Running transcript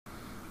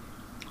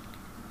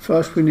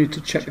First we need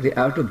to check the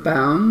outer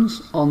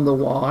bounds on the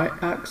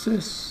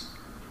y-axis.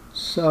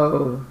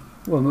 So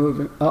we're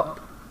moving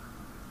up.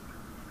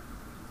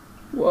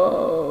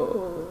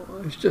 Whoa,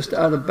 it's just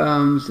out of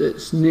bounds,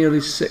 it's nearly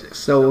 6,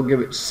 so we'll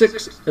give it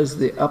 6 as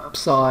the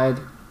upside.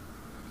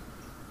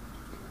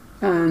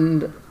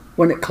 And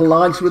when it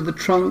collides with the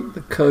trunk,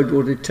 the code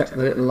will detect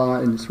that it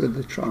aligns with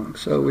the trunk.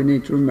 So we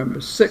need to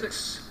remember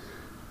 6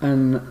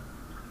 and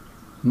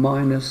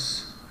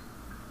minus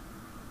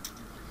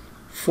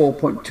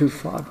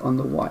 4.25 on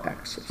the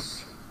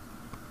y-axis.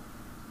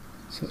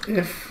 So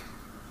if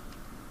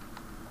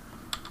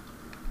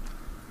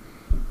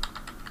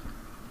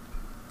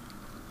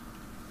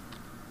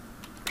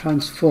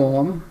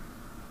transform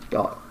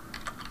dot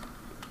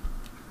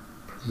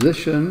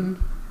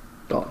position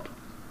dot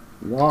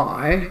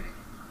y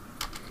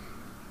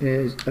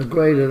is a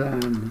greater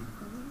than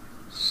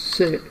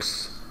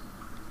 6,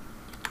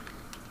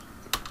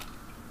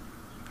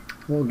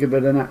 we'll give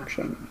it an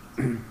action.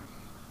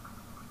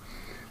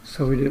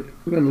 So we're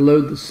going to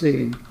load the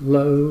scene.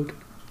 Load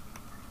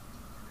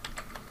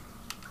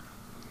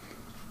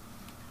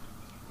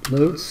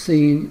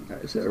scene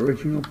as the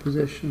original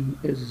position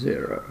is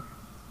 0.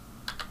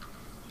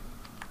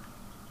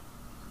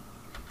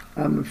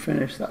 And we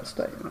finish that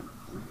statement.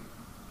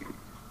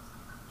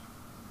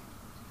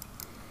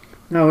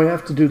 Now we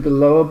have to do the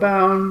lower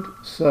bound,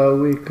 so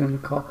we can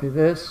copy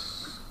this.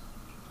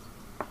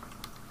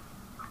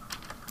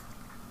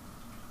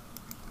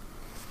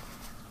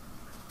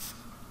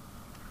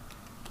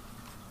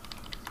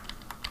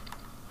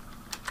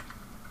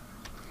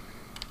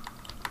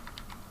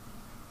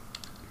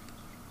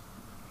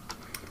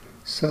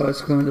 So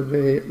it's going to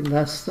be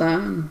less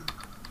than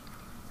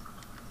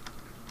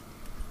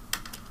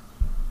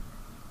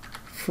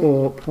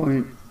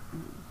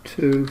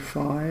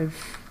 4.25.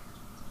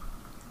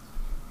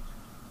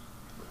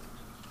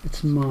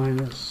 It's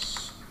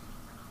minus.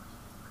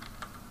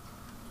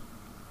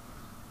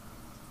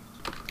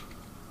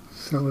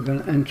 So we're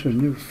going to enter a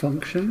new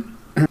function.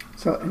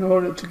 So in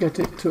order to get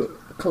it to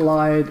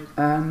collide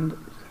and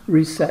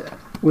reset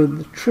with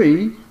the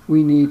tree,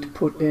 we need to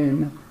put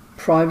in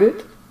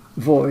private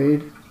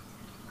void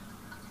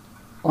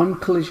on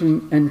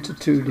collision enter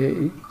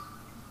 2D,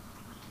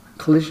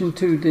 collision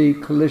 2D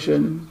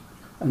collision,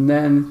 and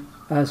then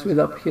as with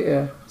up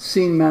here,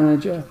 scene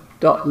manager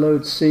dot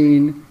load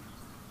scene,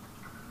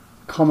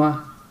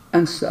 comma,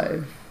 and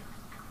save.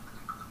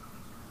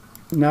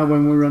 Now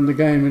when we run the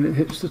game and it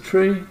hits the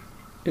tree,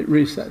 it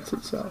resets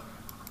itself.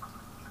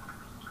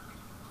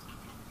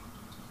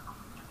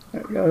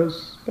 There it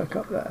goes, back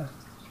up there.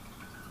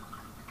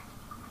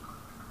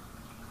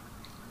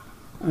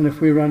 And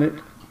if we run it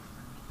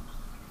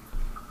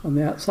on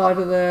the outside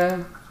of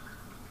there,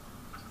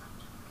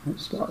 it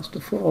starts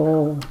to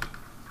fall.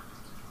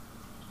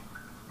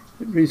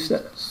 It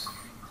resets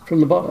from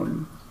the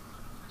bottom.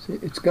 See,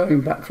 it's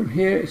going back from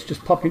here, it's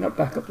just popping up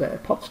back up there,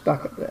 pops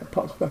back up there,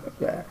 pops back up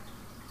there.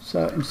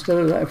 So instead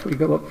of that, if we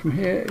go up from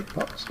here, it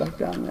pops back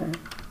down there.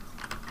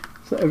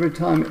 So every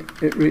time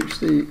it reaches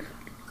the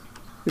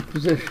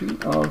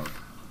position of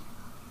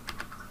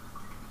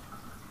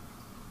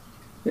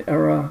the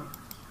error,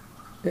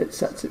 it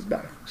sets it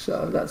back.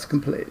 So that's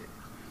complete.